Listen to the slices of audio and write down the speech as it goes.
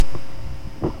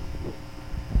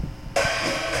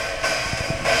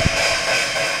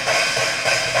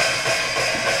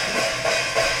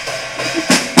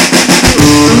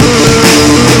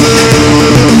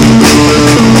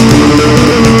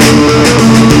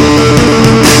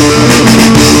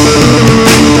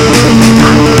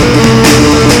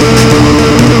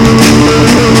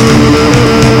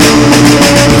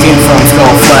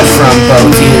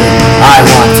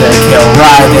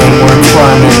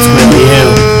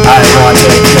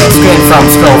from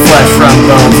skull, flesh from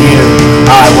bone view.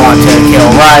 I want to kill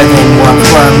writhing worms,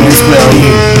 worm is will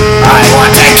you. I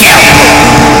want